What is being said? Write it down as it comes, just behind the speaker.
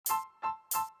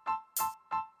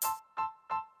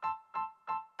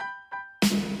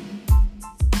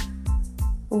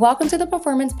Welcome to the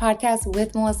Performance Podcast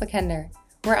with Melissa Kender,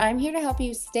 where I'm here to help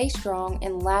you stay strong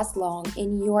and last long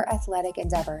in your athletic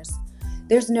endeavors.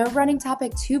 There's no running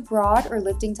topic too broad or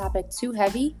lifting topic too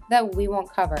heavy that we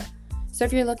won't cover. So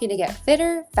if you're looking to get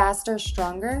fitter, faster,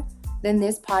 stronger, then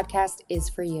this podcast is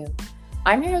for you.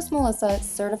 I'm your host, Melissa,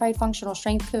 certified functional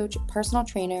strength coach, personal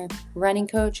trainer, running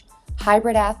coach,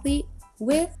 hybrid athlete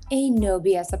with a no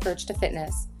BS approach to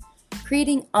fitness,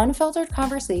 creating unfiltered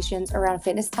conversations around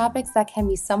fitness topics that can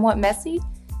be somewhat messy,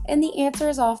 and the answer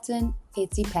is often, it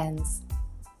depends.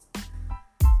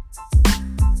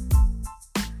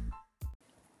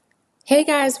 Hey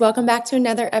guys, welcome back to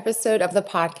another episode of the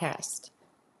podcast.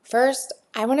 First,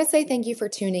 I want to say thank you for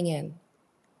tuning in.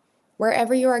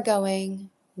 Wherever you are going,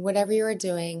 whatever you are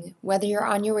doing, whether you're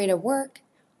on your way to work,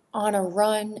 on a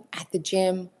run, at the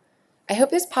gym, I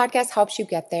hope this podcast helps you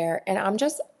get there, and I'm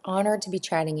just honored to be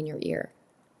chatting in your ear.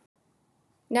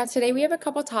 Now, today we have a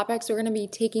couple topics we're going to be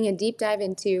taking a deep dive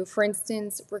into, for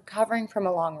instance, recovering from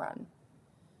a long run.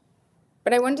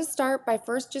 But I wanted to start by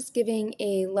first just giving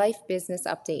a life business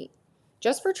update,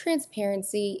 just for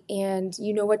transparency and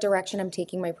you know what direction I'm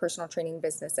taking my personal training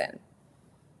business in.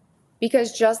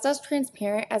 Because just as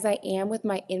transparent as I am with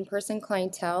my in-person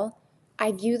clientele,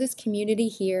 I view this community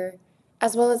here,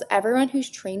 as well as everyone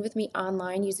who's trained with me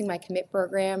online using my commit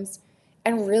programs,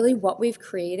 and really what we've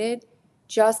created,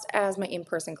 just as my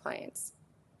in-person clients.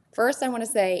 First, I want to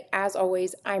say, as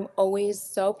always, I'm always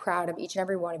so proud of each and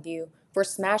every one of you for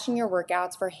smashing your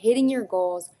workouts, for hitting your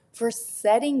goals, for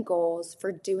setting goals,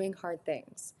 for doing hard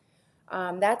things.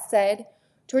 That said,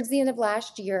 towards the end of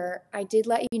last year, I did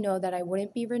let you know that I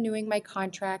wouldn't be renewing my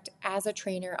contract as a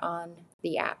trainer on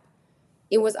the app.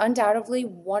 It was undoubtedly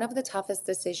one of the toughest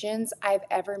decisions I've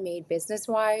ever made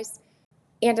business-wise,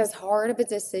 and as hard of a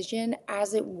decision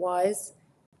as it was,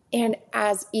 and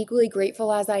as equally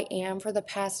grateful as I am for the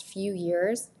past few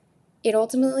years, it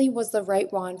ultimately was the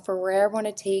right one for where I want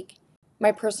to take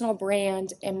my personal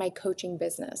brand and my coaching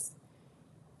business.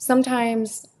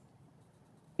 Sometimes,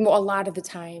 well, a lot of the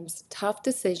times, tough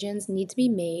decisions need to be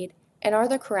made and are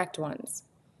the correct ones.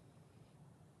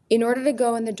 In order to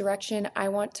go in the direction I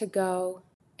want to go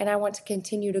and I want to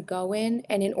continue to go in,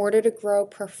 and in order to grow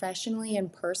professionally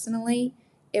and personally,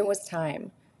 it was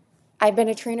time. I've been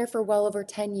a trainer for well over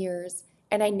 10 years,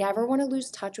 and I never want to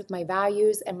lose touch with my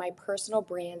values and my personal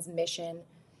brand's mission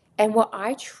and what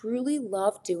I truly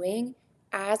love doing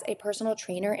as a personal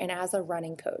trainer and as a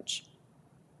running coach.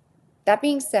 That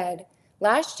being said,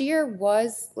 last year,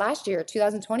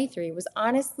 2023, was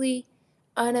honestly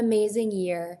an amazing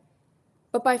year,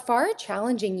 but by far a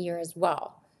challenging year as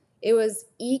well. It was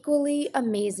equally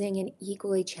amazing and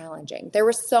equally challenging. There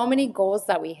were so many goals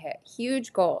that we hit,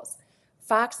 huge goals.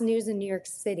 Fox News in New York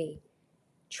City,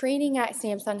 training at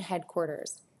Samsung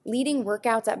headquarters, leading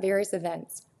workouts at various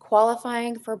events,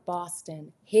 qualifying for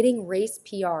Boston, hitting race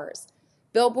PRs,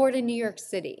 Billboard in New York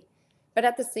City. But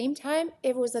at the same time,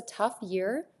 it was a tough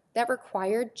year that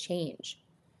required change.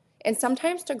 And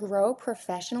sometimes to grow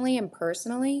professionally and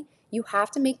personally, you have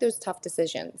to make those tough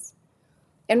decisions.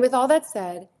 And with all that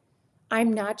said,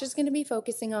 I'm not just going to be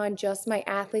focusing on just my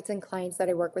athletes and clients that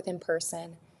I work with in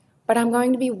person, but I'm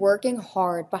going to be working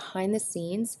hard behind the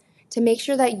scenes to make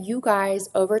sure that you guys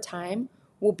over time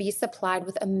will be supplied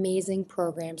with amazing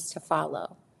programs to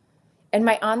follow. And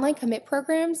my online commit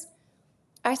programs,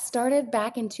 I started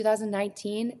back in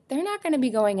 2019. They're not going to be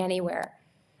going anywhere.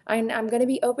 I'm going to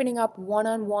be opening up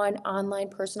one-on-one online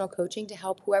personal coaching to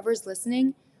help whoever's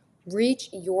listening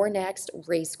reach your next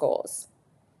race goals.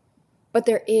 But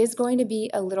there is going to be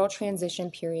a little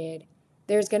transition period.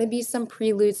 There's going to be some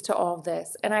preludes to all of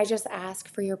this, and I just ask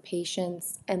for your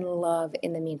patience and love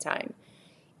in the meantime.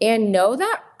 And know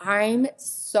that I'm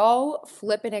so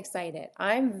flippin' excited.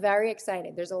 I'm very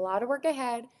excited. There's a lot of work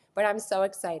ahead, but I'm so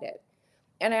excited.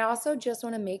 And I also just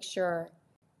want to make sure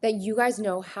that you guys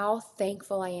know how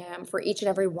thankful I am for each and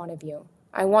every one of you.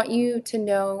 I want you to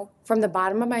know from the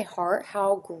bottom of my heart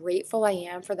how grateful I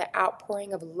am for the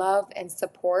outpouring of love and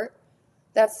support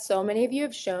that so many of you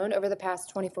have shown over the past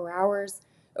 24 hours,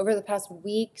 over the past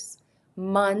weeks,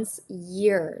 months,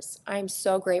 years. I'm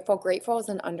so grateful. Grateful is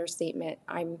an understatement.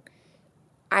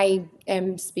 I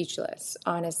am speechless,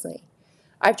 honestly.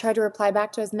 I've tried to reply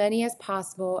back to as many as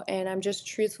possible, and I'm just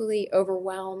truthfully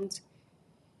overwhelmed.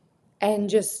 And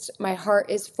just my heart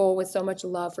is full with so much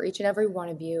love for each and every one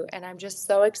of you, and I'm just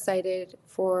so excited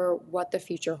for what the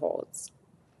future holds.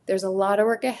 There's a lot of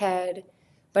work ahead,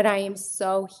 but I am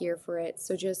so here for it.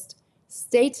 So just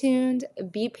stay tuned,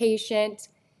 be patient,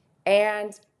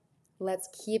 and let's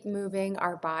keep moving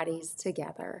our bodies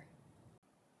together.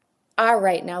 All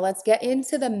right, now let's get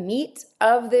into the meat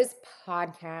of this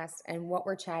podcast and what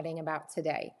we're chatting about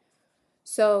today.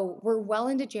 So, we're well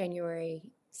into January.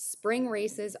 Spring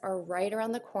races are right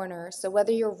around the corner. So,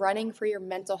 whether you're running for your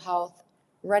mental health,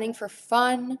 running for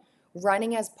fun,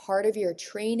 running as part of your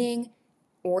training,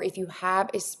 or if you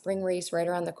have a spring race right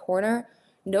around the corner,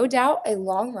 no doubt a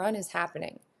long run is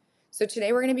happening. So,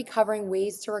 today we're going to be covering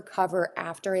ways to recover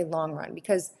after a long run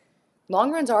because long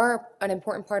runs are an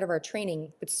important part of our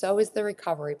training, but so is the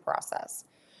recovery process.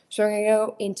 So, we're going to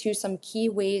go into some key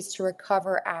ways to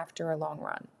recover after a long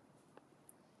run.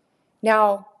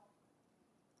 Now,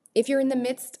 if you're in the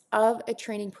midst of a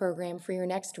training program for your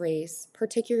next race,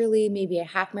 particularly maybe a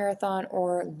half marathon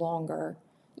or longer,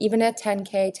 even a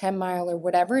 10K, 10 mile, or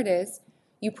whatever it is,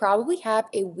 you probably have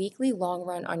a weekly long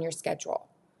run on your schedule.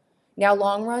 Now,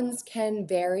 long runs can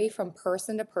vary from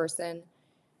person to person,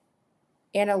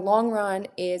 and a long run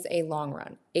is a long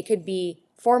run. It could be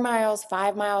 4 miles,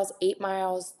 5 miles, 8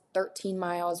 miles, 13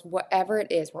 miles, whatever it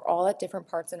is. We're all at different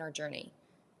parts in our journey.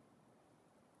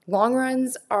 Long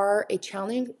runs are a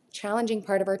challenging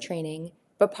part of our training,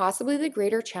 but possibly the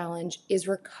greater challenge is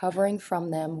recovering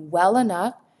from them well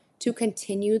enough to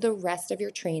continue the rest of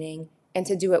your training and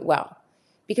to do it well.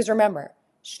 Because remember,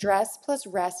 stress plus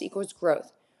rest equals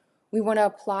growth. We want to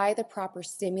apply the proper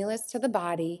stimulus to the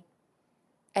body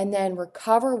and then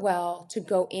recover well to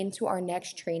go into our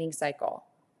next training cycle,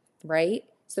 right?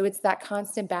 So it's that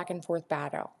constant back and forth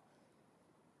battle.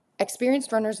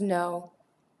 Experienced runners know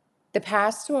the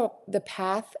path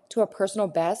to a personal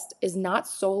best is not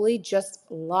solely just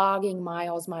logging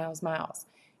miles.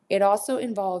 It also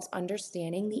involves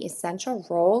understanding the essential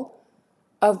role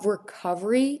of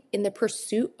recovery in the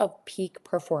pursuit of peak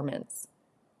performance.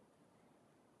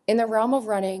 In the realm of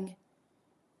running,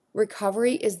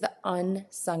 recovery is the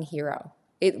unsung hero.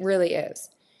 It really is.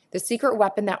 The secret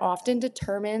weapon that often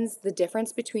determines the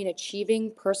difference between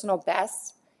achieving personal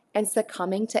best and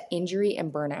succumbing to injury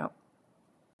and burnout.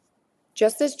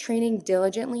 Just as training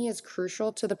diligently is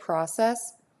crucial to the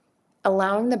process,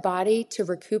 allowing the body to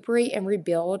recuperate and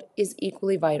rebuild is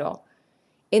equally vital.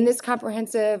 In this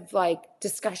comprehensive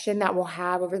discussion that we'll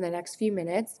have over the next few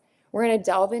minutes, we're going to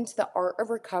delve into the art of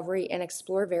recovery and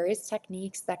explore various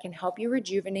techniques that can help you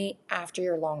rejuvenate after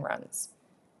your long runs.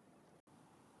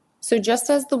 So just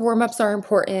as the warm-ups are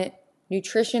important,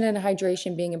 nutrition and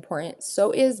hydration being important,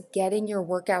 so is getting your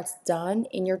workouts done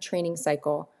in your training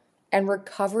cycle. And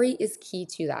recovery is key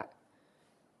to that.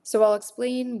 So I'll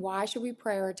explain why should we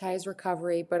prioritize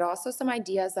recovery, but also some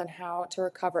ideas on how to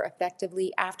recover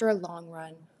effectively after a long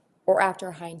run or after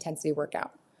a high intensity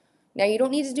workout. Now, you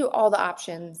don't need to do all the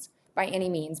options by any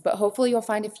means, but hopefully you'll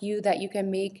find a few that you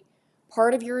can make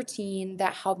part of your routine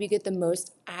that help you get the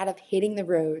most out of hitting the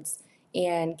roads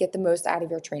and get the most out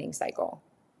of your training cycle.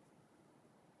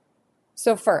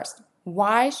 So first,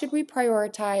 why should we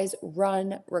prioritize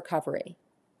run recovery?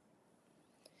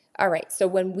 All right, so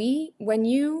when we,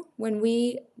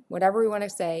 whatever we want to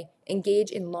say,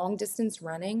 engage in long distance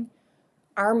running,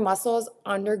 our muscles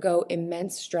undergo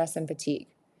immense stress and fatigue.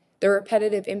 The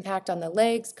repetitive impact on the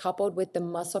legs, coupled with the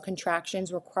muscle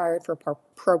contractions required for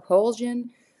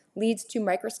propulsion, leads to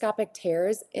microscopic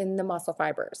tears in the muscle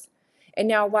fibers. And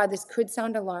now, while this could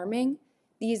sound alarming,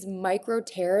 these micro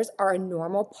tears are a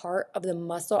normal part of the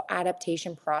muscle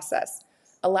adaptation process,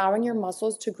 allowing your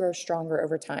muscles to grow stronger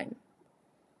over time.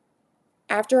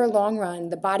 After a long run,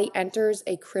 the body enters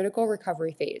a critical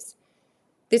recovery phase.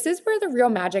 This is where the real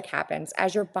magic happens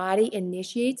as your body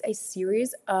initiates a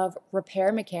series of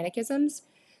repair mechanisms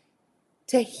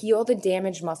to heal the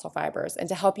damaged muscle fibers and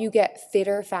to help you get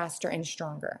fitter, faster, and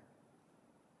stronger.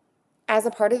 As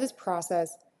a part of this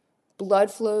process,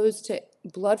 blood flow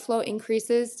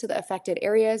increases to the affected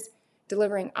areas,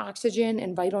 delivering oxygen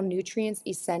and vital nutrients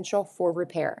essential for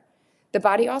repair. The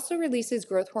body also releases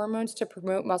growth hormones to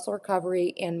promote muscle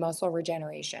recovery and muscle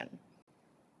regeneration.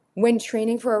 When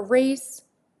training for a race,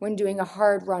 when doing a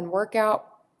hard run workout,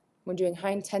 when doing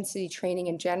high intensity training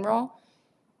in general,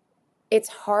 it's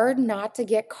hard not to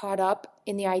get caught up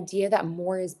in the idea that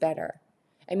more is better.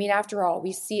 I mean, after all,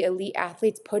 we see elite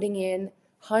athletes putting in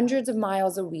hundreds of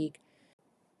miles a week,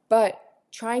 but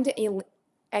trying to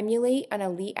emulate an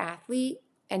elite athlete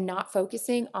and not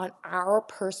focusing on our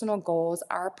personal goals,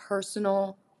 our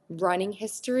personal running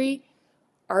history,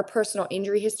 our personal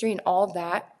injury history and all of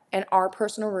that, and our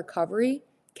personal recovery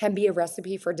can be a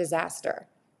recipe for disaster.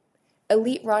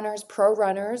 Elite runners, pro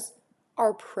runners,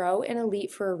 are pro and elite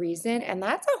for a reason, and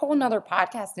that's a whole nother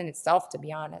podcast in itself, to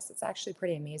be honest. It's actually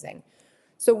pretty amazing.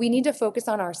 So we need to focus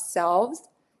on ourselves,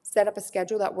 set up a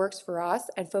schedule that works for us,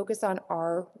 and focus on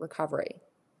our recovery.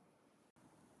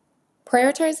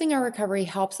 Prioritizing our recovery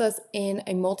helps us in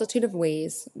a multitude of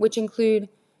ways, which include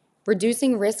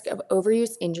reducing risk of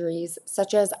overuse injuries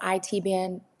such as IT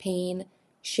band pain,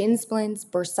 shin splints,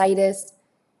 bursitis,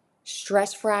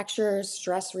 stress fractures,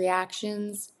 stress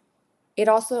reactions. It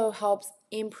also helps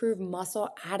improve muscle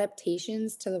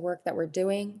adaptations to the work that we're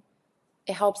doing.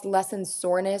 It helps lessen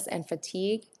soreness and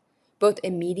fatigue, both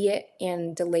immediate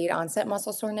and delayed onset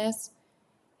muscle soreness.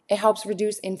 It helps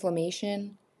reduce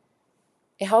inflammation.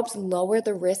 It helps lower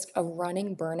the risk of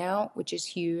running burnout, which is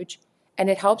huge. And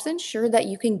it helps ensure that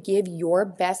you can give your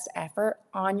best effort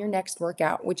on your next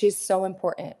workout, which is so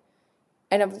important.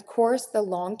 And of course, the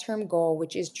long-term goal,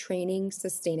 which is training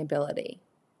sustainability.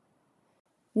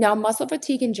 Now, muscle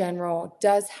fatigue in general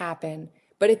does happen,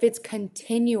 but if it's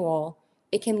continual,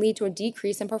 it can lead to a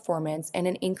decrease in performance and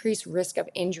an increased risk of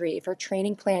injury if your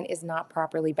training plan is not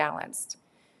properly balanced.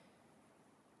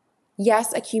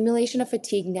 Yes, accumulation of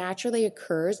fatigue naturally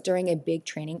occurs during a big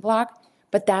training block,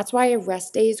 but that's why a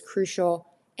rest day is crucial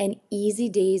and easy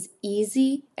days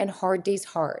easy and hard days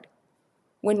hard.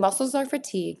 When muscles are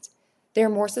fatigued, they're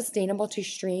more sustainable to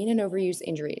strain and overuse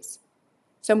injuries.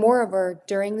 So, moreover,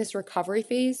 during this recovery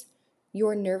phase,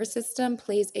 your nervous system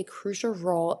plays a crucial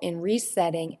role in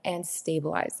resetting and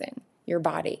stabilizing your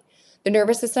body. The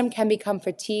nervous system can become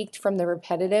fatigued from the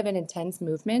repetitive and intense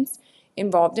movements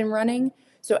involved in running,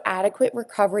 so adequate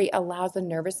recovery allows the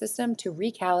nervous system to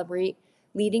recalibrate,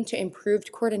 leading to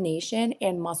improved coordination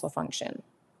and muscle function.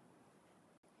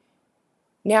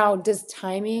 Now, does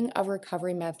timing of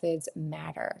recovery methods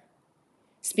matter?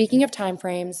 Speaking of time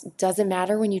frames, does it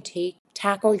matter when you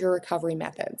tackle your recovery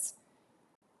methods?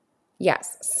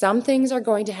 Yes, some things are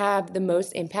going to have the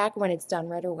most impact when it's done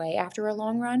right away after a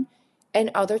long run,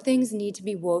 and other things need to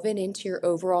be woven into your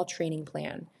overall training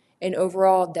plan and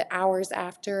overall the hours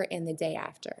after and the day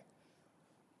after.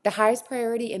 The highest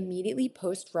priority immediately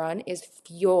post run is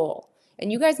fuel.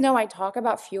 And you guys know I talk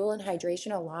about fuel and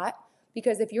hydration a lot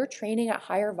because if you're training at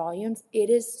higher volumes, it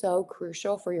is so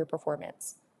crucial for your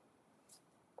performance.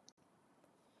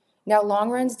 Now,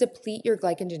 long runs deplete your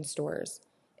glycogen stores.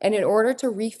 And in order to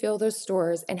refill those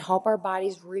stores and help our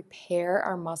bodies repair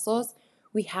our muscles,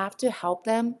 we have to help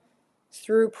them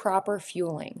through proper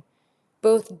fueling,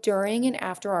 both during and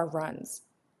after our runs.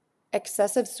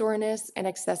 Excessive soreness and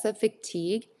excessive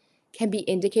fatigue can be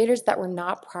indicators that we're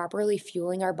not properly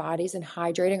fueling our bodies and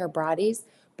hydrating our bodies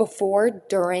before,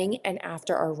 during, and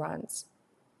after our runs.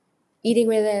 Eating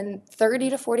within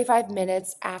 30 to 45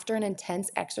 minutes after an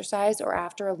intense exercise or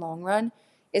after a long run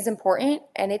is important,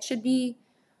 and it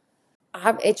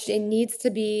needs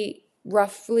to be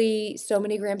roughly so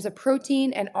many grams of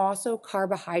protein and also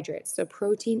carbohydrates, so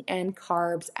protein and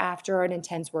carbs after an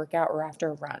intense workout or after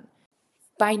a run.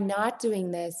 By not doing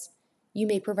this, you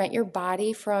may prevent your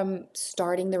body from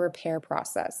starting the repair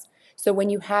process. So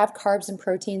when you have carbs and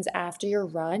proteins after your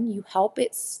run, you help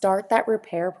it start that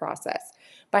repair process.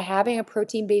 By having a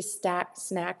protein-based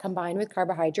snack combined with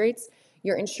carbohydrates,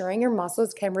 you're ensuring your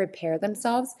muscles can repair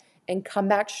themselves and come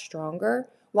back stronger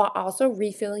while also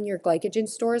refilling your glycogen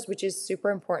stores, which is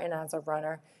super important as a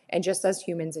runner and just as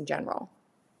humans in general.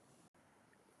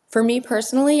 For me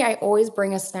personally, I always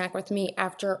bring a snack with me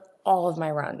after all of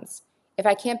my runs. If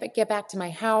I can't get back to my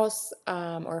house,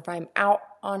 or if I'm out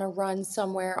on a run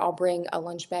somewhere, I'll bring a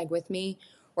lunch bag with me.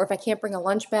 Or if I can't bring a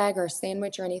lunch bag or a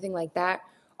sandwich or anything like that,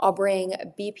 I'll bring a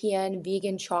BPN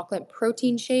vegan chocolate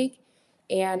protein shake,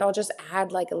 and I'll just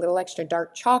add like a little extra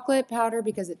dark chocolate powder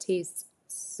because it tastes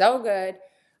so good.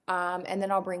 And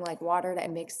then I'll bring like water to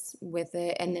mix with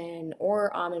it, and then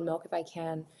or almond milk if I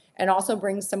can, and also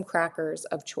bring some crackers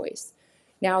of choice.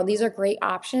 Now, these are great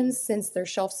options since they're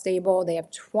shelf stable. They have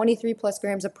 23 plus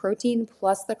grams of protein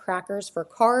plus the crackers for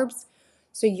carbs.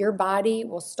 So your body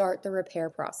will start the repair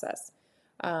process.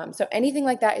 So anything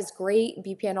like that is great.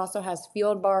 BPN also has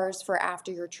field bars for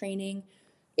after your training.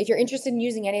 If you're interested in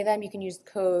using any of them, you can use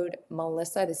code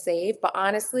Melissa to save. But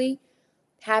honestly,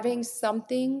 having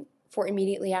something for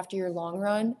immediately after your long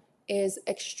run is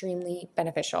extremely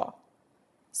beneficial.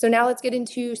 So now let's get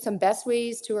into some best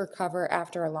ways to recover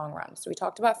after a long run. So we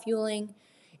talked about fueling.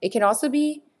 It can also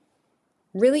be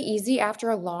really easy after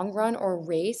a long run or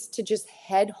race to just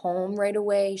head home right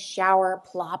away, shower,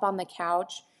 plop on the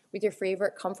couch with your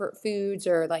favorite comfort foods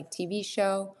or like TV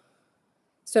show.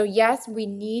 So yes, we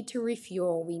need to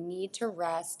refuel, we need to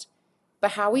rest,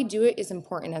 but how we do it is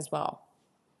important as well.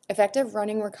 Effective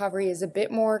running recovery is a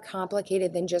bit more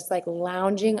complicated than just like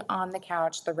lounging on the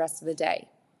couch the rest of the day.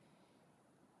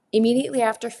 Immediately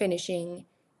after finishing,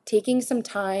 taking some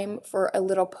time for a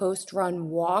little post-run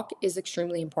walk is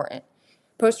extremely important.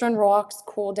 Post-run walks,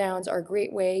 cool downs are a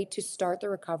great way to start the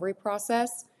recovery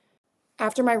process.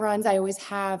 After my runs, I always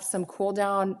have some cool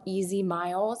down, easy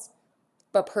miles.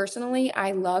 But personally,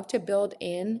 I love to build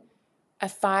in a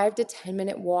 5 to 10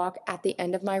 minute walk at the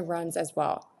end of my runs as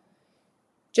well.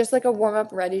 Just like a warm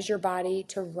up readies your body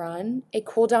to run, a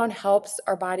cool down helps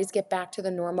our bodies get back to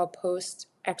the normal post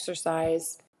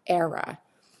exercise era.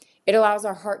 It allows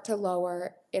our heart to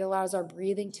lower, it allows our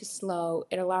breathing to slow,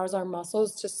 it allows our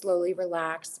muscles to slowly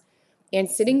relax. And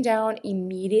sitting down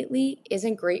immediately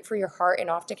isn't great for your heart and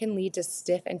often can lead to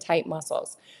stiff and tight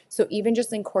muscles. So, even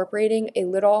just incorporating a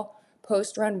little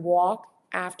post run walk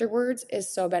afterwards is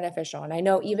so beneficial. And I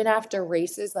know even after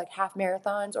races like half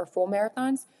marathons or full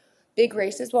marathons, big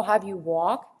races will have you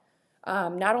walk,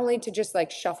 not only to just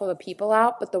like shuffle the people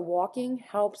out, but the walking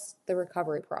helps the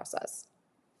recovery process.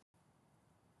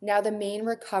 Now, the main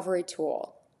recovery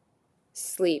tool,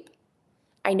 sleep.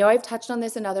 I know I've touched on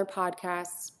this in other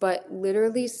podcasts, but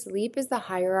literally, sleep is the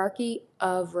hierarchy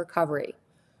of recovery.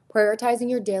 Prioritizing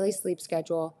your daily sleep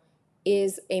schedule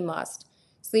is a must.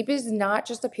 Sleep is not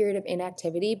just a period of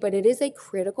inactivity, but it is a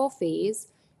critical phase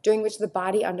during which the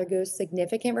body undergoes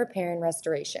significant repair and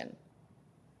restoration.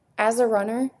 As a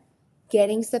runner,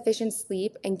 getting sufficient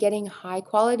sleep and getting high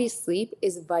quality sleep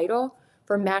is vital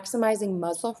for maximizing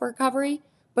muscle recovery,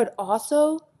 but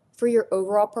also for your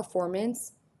overall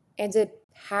performance and to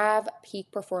have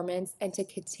peak performance and to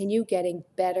continue getting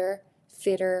better,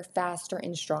 fitter, faster,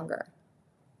 and stronger.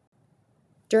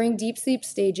 During deep sleep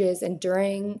stages and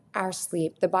during our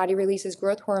sleep, the body releases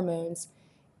growth hormones,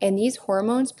 and these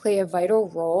hormones play a vital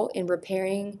role in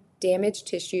repairing damaged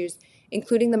tissues,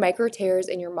 including the micro tears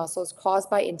in your muscles caused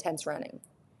by intense running.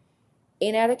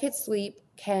 Inadequate sleep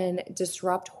can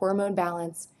disrupt hormone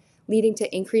balance, leading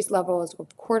to increased levels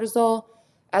of cortisol,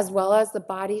 as well as the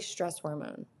body's stress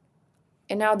hormone.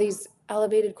 And now these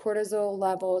elevated cortisol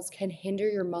levels can hinder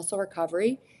your muscle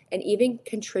recovery and even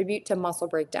contribute to muscle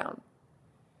breakdown.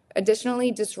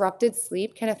 Additionally, disrupted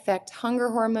sleep can affect hunger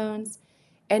hormones,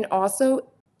 and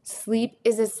also sleep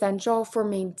is essential for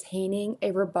maintaining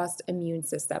a robust immune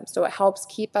system. So it helps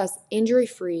keep us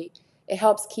injury-free. It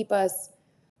helps keep us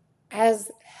as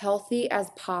healthy as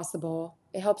possible.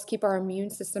 It helps keep our immune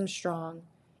system strong.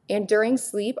 And during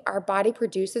sleep, our body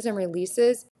produces and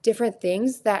releases different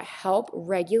things that help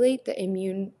regulate the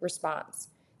immune response.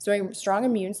 So a strong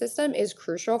immune system is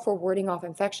crucial for warding off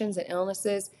infections and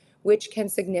illnesses, which can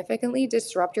significantly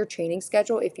disrupt your training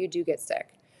schedule if you do get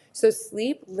sick. So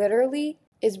sleep literally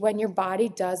is when your body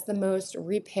does the most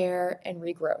repair and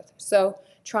regrowth. So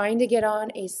trying to get on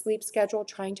a sleep schedule,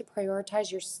 trying to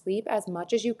prioritize your sleep as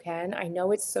much as you can. I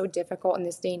know it's so difficult in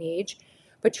this day and age,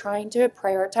 but trying to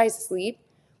prioritize sleep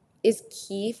is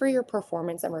key for your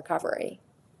performance and recovery.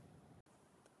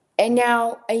 And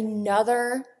now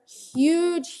another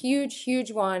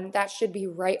huge one that should be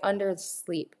right under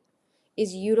sleep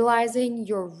is utilizing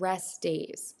your rest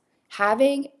days.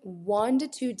 Having 1 to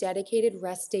 2 dedicated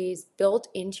rest days built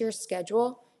into your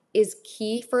schedule is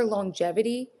key for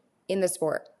longevity in the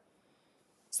sport.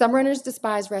 Some runners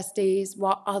despise rest days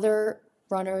while other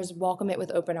runners welcome it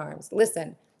with open arms.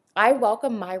 Listen, I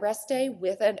welcome my rest day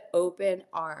with an open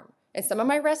arm. And some of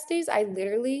my rest days, I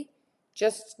literally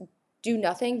just do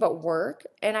nothing but work,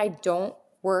 and I don't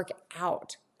work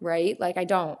out, right? Like I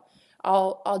don't.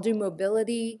 I'll do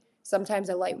mobility, sometimes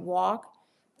a light walk,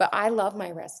 but I love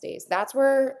my rest days. That's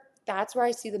where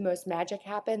I see the most magic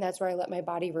happen. That's where I let my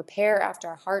body repair after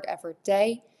a hard effort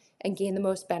day and gain the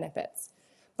most benefits.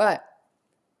 But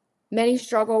many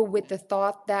struggle with the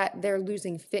thought that they're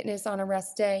losing fitness on a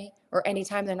rest day, or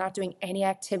anytime they're not doing any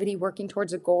activity working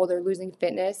towards a goal, they're losing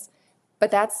fitness.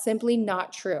 But that's simply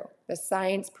not true. The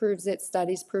science proves it,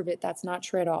 studies prove it. That's not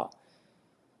true at all.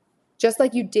 Just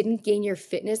like you didn't gain your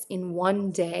fitness in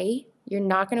one day, you're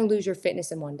not going to lose your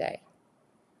fitness in one day.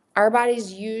 Our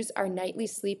bodies use our nightly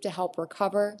sleep to help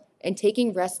recover, and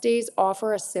taking rest days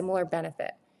offer a similar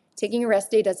benefit. Taking a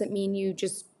rest day doesn't mean you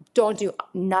just don't do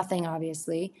nothing,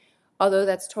 obviously, although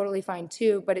that's totally fine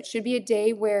too, but it should be a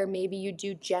day where maybe you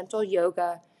do gentle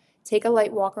yoga, take a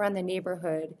light walk around the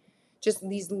neighborhood. Just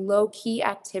these low-key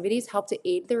activities help to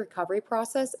aid the recovery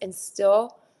process and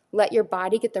still let your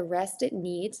body get the rest it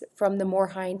needs from the more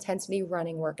high-intensity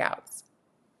running workouts.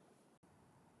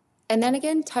 And then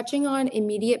again, touching on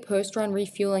immediate post-run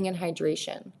refueling and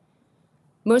hydration.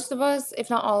 Most of us, if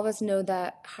not all of us, know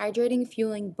that hydrating,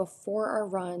 fueling before our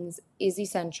runs is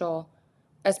essential,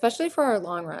 especially for our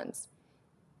long runs.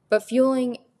 But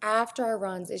fueling after our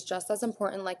runs is just as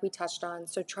important, like we touched on.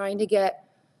 So trying to get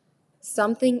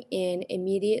something in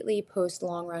immediately post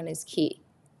long run is key.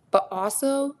 But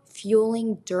also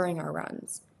fueling during our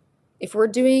runs. If we're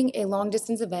doing a long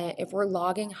distance event, if we're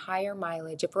logging higher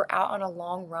mileage, if we're out on a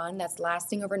long run that's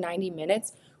lasting over 90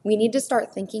 minutes, we need to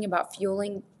start thinking about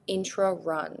fueling intra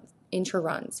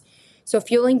runs. So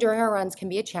fueling during our runs can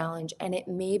be a challenge, and it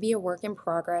may be a work in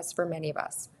progress for many of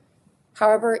us.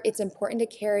 However, it's important to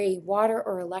carry water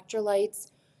or electrolytes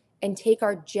and take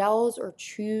our gels or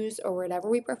chews or whatever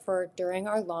we prefer during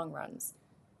our long runs.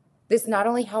 This not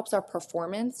only helps our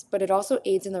performance, but it also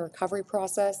aids in the recovery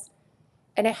process,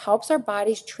 and it helps our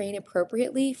bodies train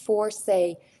appropriately for,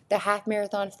 say, the half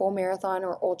marathon, full marathon,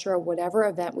 or ultra, whatever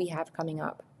event we have coming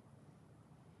up.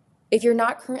 If you're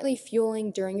not currently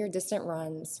fueling during your distant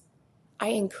runs, I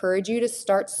encourage you to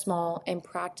start small and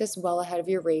practice well ahead of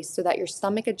your race so that your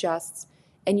stomach adjusts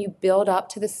and you build up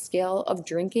to the skill of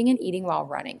drinking and eating while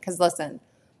running. Because listen,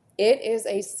 it is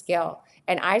a skill,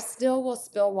 and I still will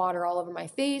spill water all over my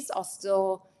face. I'll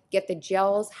still get the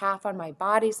gels half on my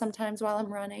body sometimes while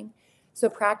I'm running. So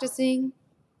practicing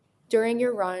during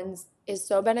your runs is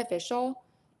so beneficial.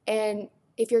 And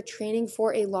if you're training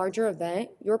for a larger event,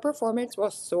 your performance will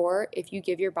soar if you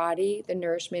give your body the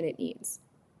nourishment it needs.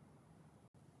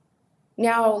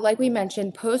 Now, like we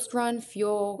mentioned, post-run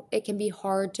fuel, it can be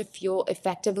hard to fuel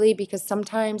effectively because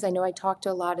sometimes, I know I talk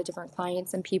to a lot of different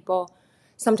clients and people,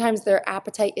 sometimes their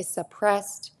appetite is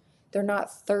suppressed. They're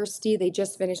not thirsty. They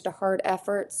just finished a hard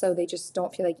effort, so they just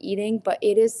don't feel like eating. But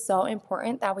it is so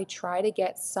important that we try to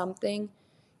get something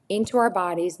into our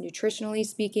bodies, nutritionally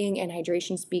speaking and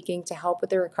hydration speaking, to help with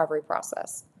the recovery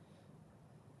process.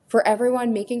 For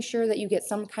everyone, making sure that you get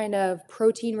some kind of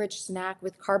protein-rich snack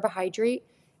with carbohydrate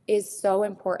is so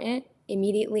important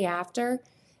immediately after.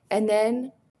 And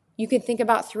then you can think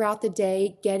about throughout the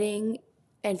day getting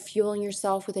and fueling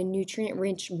yourself with a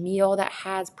nutrient-rich meal that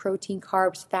has protein,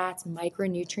 carbs, fats,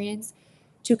 micronutrients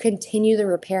to continue the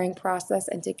repairing process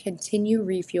and to continue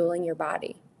refueling your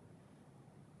body.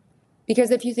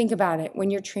 Because if you think about it, when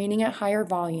you're training at higher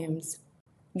volumes,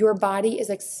 your body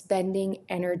is expending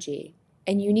energy,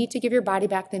 and you need to give your body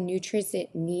back the nutrients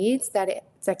it needs that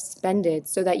it's expended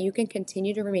so that you can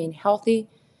continue to remain healthy,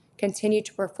 continue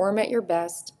to perform at your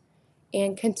best,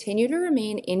 and continue to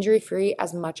remain injury-free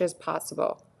as much as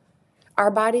possible. Our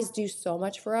bodies do so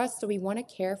much for us, so we want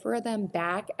to care for them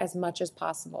back as much as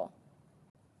possible.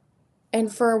 And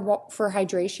for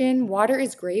hydration, water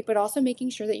is great, but also making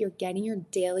sure that you're getting your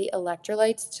daily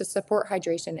electrolytes to support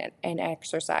hydration and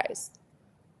exercise.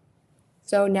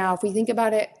 So now if we think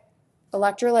about it,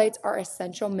 electrolytes are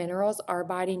essential minerals our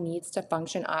body needs to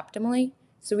function optimally,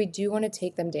 so we do want to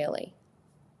take them daily.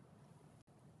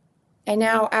 And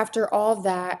now after all of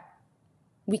that,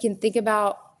 we can think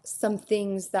about some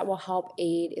things that will help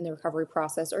aid in the recovery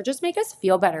process or just make us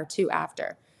feel better too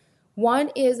after. One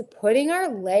is putting our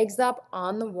legs up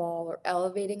on the wall or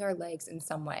elevating our legs in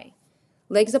some way.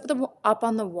 Legs up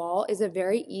on the wall is a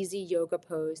very easy yoga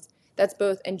pose that's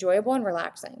both enjoyable and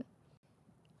relaxing.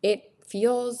 It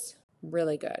feels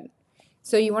really good.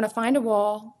 So you want to find a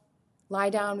wall, lie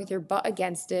down with your butt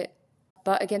against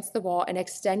the wall, and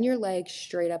extend your legs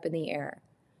straight up in the air.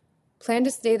 Plan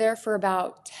to stay there for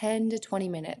about 10 to 20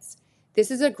 minutes.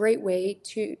 This is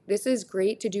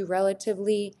great to do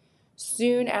relatively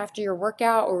soon after your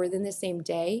workout or within the same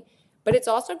day, but it's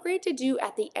also great to do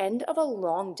at the end of a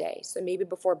long day. So maybe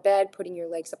before bed, putting your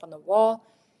legs up on the wall.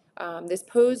 This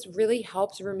pose really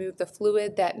helps remove the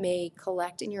fluid that may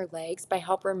collect in your legs by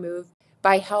help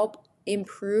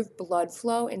improve blood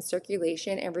flow and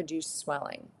circulation and reduce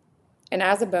swelling. And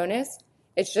as a bonus,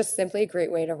 it's just simply a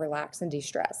great way to relax and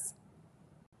de-stress.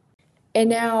 And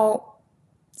now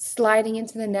sliding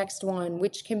into the next one,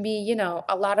 which can be,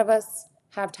 a lot of us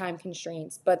have time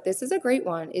constraints, but this is a great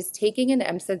one, is taking an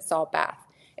Epsom salt bath.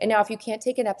 And now if you can't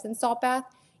take an Epsom salt bath,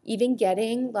 even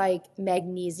getting like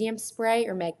magnesium spray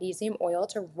or magnesium oil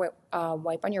to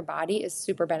wipe on your body is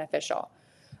super beneficial.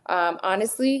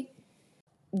 Honestly,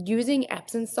 using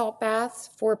Epsom salt baths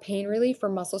for pain relief, for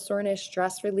muscle soreness,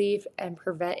 stress relief, and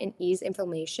prevent and ease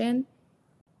inflammation,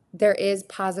 there is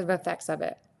positive effects of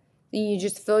it. You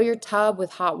just fill your tub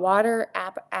with hot water,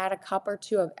 add a cup or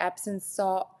two of Epsom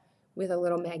salt with a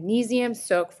little magnesium,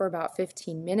 soak for about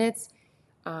 15 minutes.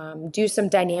 Do some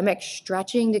dynamic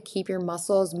stretching to keep your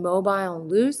muscles mobile and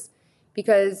loose,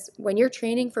 because when you're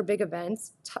training for big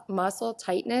events, muscle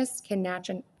tightness can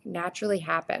naturally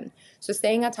happen. So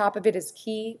staying on top of it is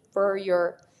key for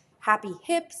your happy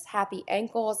hips, happy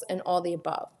ankles, and all the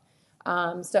above.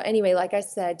 So anyway, like I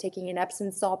said, taking an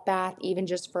Epsom salt bath, even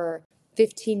just for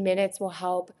 15 minutes will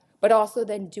help, but also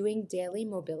then doing daily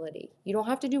mobility. You don't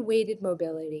have to do weighted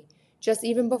mobility. Just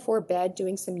even before bed,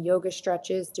 doing some yoga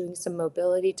stretches, doing some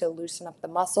mobility to loosen up the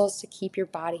muscles to keep your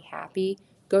body happy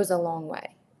goes a long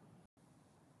way.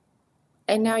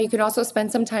 And now you can also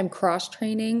spend some time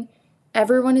cross-training.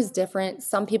 Everyone is different.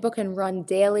 Some people can run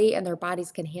daily and their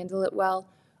bodies can handle it well.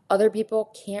 Other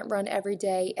people can't run every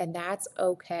day, and that's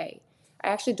okay. I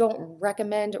actually don't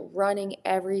recommend running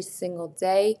every single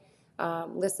day.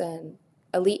 Listen,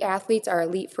 elite athletes are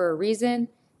elite for a reason.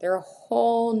 They're a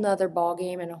whole nother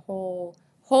ballgame and a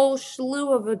whole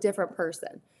slew of a different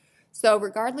person. So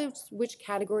regardless which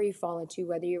category you fall into,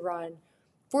 whether you run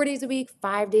 4 days a week,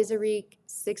 5 days a week,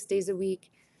 6 days a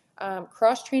week,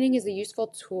 cross-training is a useful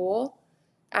tool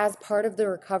as part of the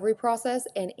recovery process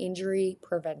and injury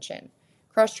prevention.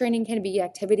 Cross-training can be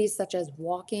activities such as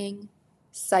walking,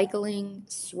 cycling,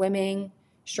 swimming,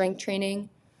 strength training.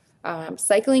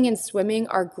 Cycling and swimming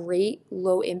are great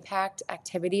low-impact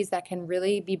activities that can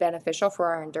really be beneficial for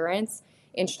our endurance.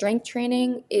 And strength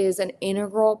training is an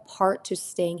integral part to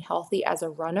staying healthy as a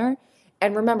runner.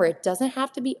 And remember, it doesn't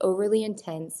have to be overly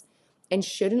intense and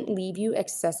shouldn't leave you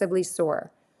excessively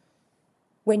sore.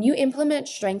 When you implement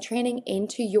strength training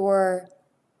into your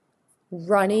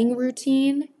running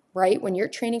routine, right, when you're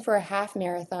training for a half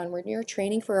marathon, when you're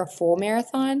training for a full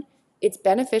marathon, it's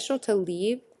beneficial to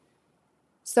leave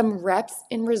some reps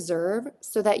in reserve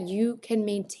so that you can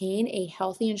maintain a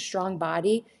healthy and strong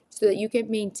body, so that you can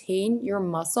maintain your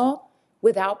muscle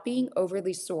without being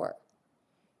overly sore.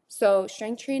 So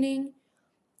strength training,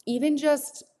 even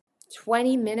just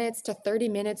 20 minutes to 30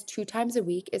 minutes 2 times a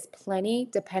week is plenty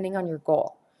depending on your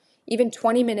goal. Even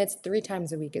 20 minutes 3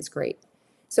 times a week is great.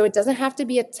 So it doesn't have to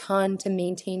be a ton to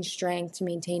maintain strength, to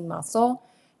maintain muscle.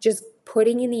 Just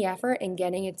putting in the effort and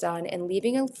getting it done and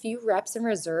leaving a few reps in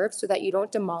reserve so that you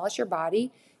don't demolish your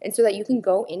body and so that you can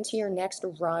go into your next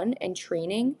run and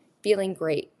training feeling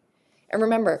great. And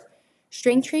remember,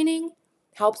 strength training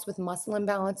helps with muscle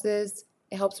imbalances.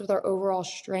 It helps with our overall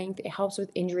strength. It helps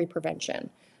with injury prevention.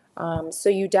 So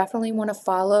you definitely want to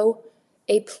follow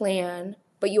a plan,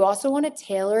 but you also want to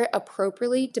tailor it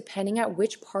appropriately depending on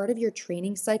which part of your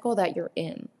training cycle that you're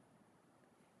in.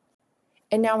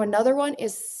 And now another one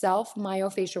is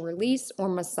self-myofascial release or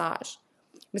massage.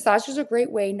 Massage is a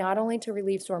great way not only to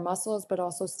relieve sore muscles, but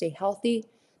also stay healthy.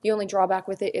 The only drawback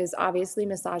with it is obviously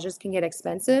massages can get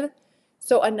expensive.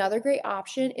 So another great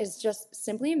option is just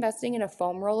simply investing in a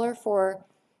foam roller for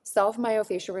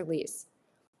self-myofascial release.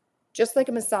 Just like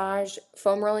a massage,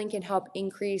 foam rolling can help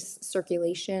increase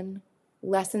circulation,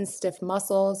 lessen stiff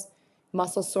muscles,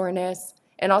 muscle soreness,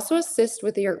 and also assist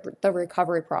with the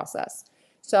recovery process.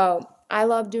 So I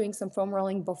love doing some foam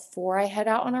rolling before I head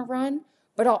out on a run,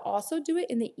 but I'll also do it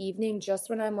in the evening just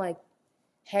when I'm like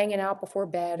hanging out before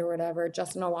bed or whatever.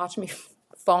 Justin will watch me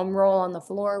foam roll on the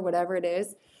floor, whatever it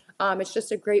is. It's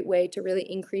just a great way to really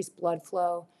increase blood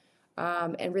flow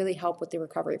and really help with the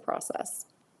recovery process.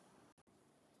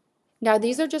 Now,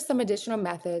 these are just some additional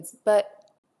methods, but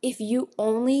if you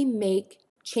only make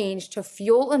change to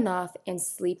fuel enough and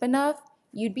sleep enough,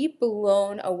 you'd be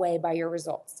blown away by your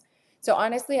results. So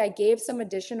honestly, I gave some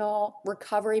additional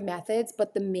recovery methods,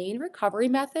 but the main recovery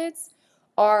methods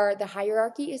are the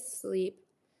hierarchy is sleep,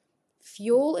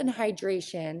 fuel and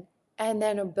hydration, and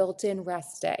then a built-in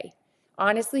rest day.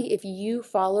 Honestly, if you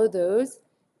follow those,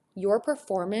 your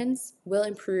performance will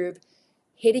improve.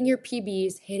 Hitting your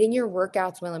PBs, hitting your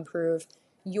workouts will improve.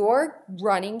 Your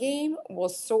running game will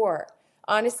soar.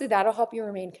 Honestly, that'll help you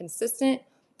remain consistent.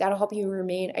 That'll help you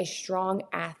remain a strong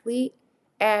athlete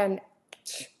and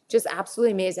just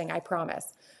absolutely amazing, I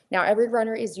promise. Now, every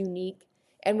runner is unique,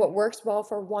 and what works well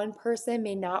for one person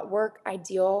may not work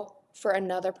ideal for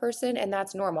another person, and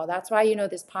that's normal. That's why,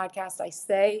 this podcast, I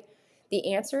say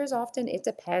the answer is often it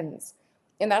depends.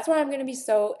 And that's why I'm going to be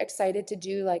so excited to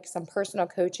do like some personal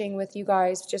coaching with you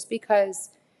guys, just because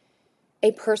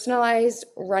a personalized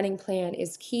running plan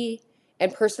is key,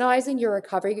 and personalizing your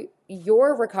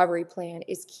recovery plan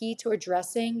is key to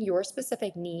addressing your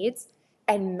specific needs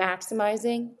and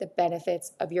maximizing the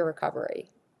benefits of your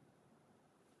recovery.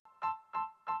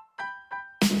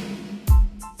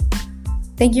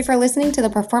 Thank you for listening to the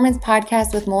Performance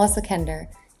Podcast with Melissa Kender.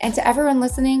 And to everyone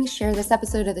listening, share this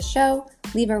episode of the show,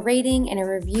 leave a rating and a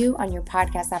review on your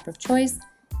podcast app of choice.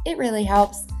 It really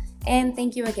helps. And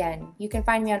thank you again. You can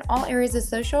find me on all areas of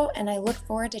social, and I look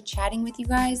forward to chatting with you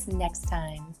guys next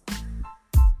time.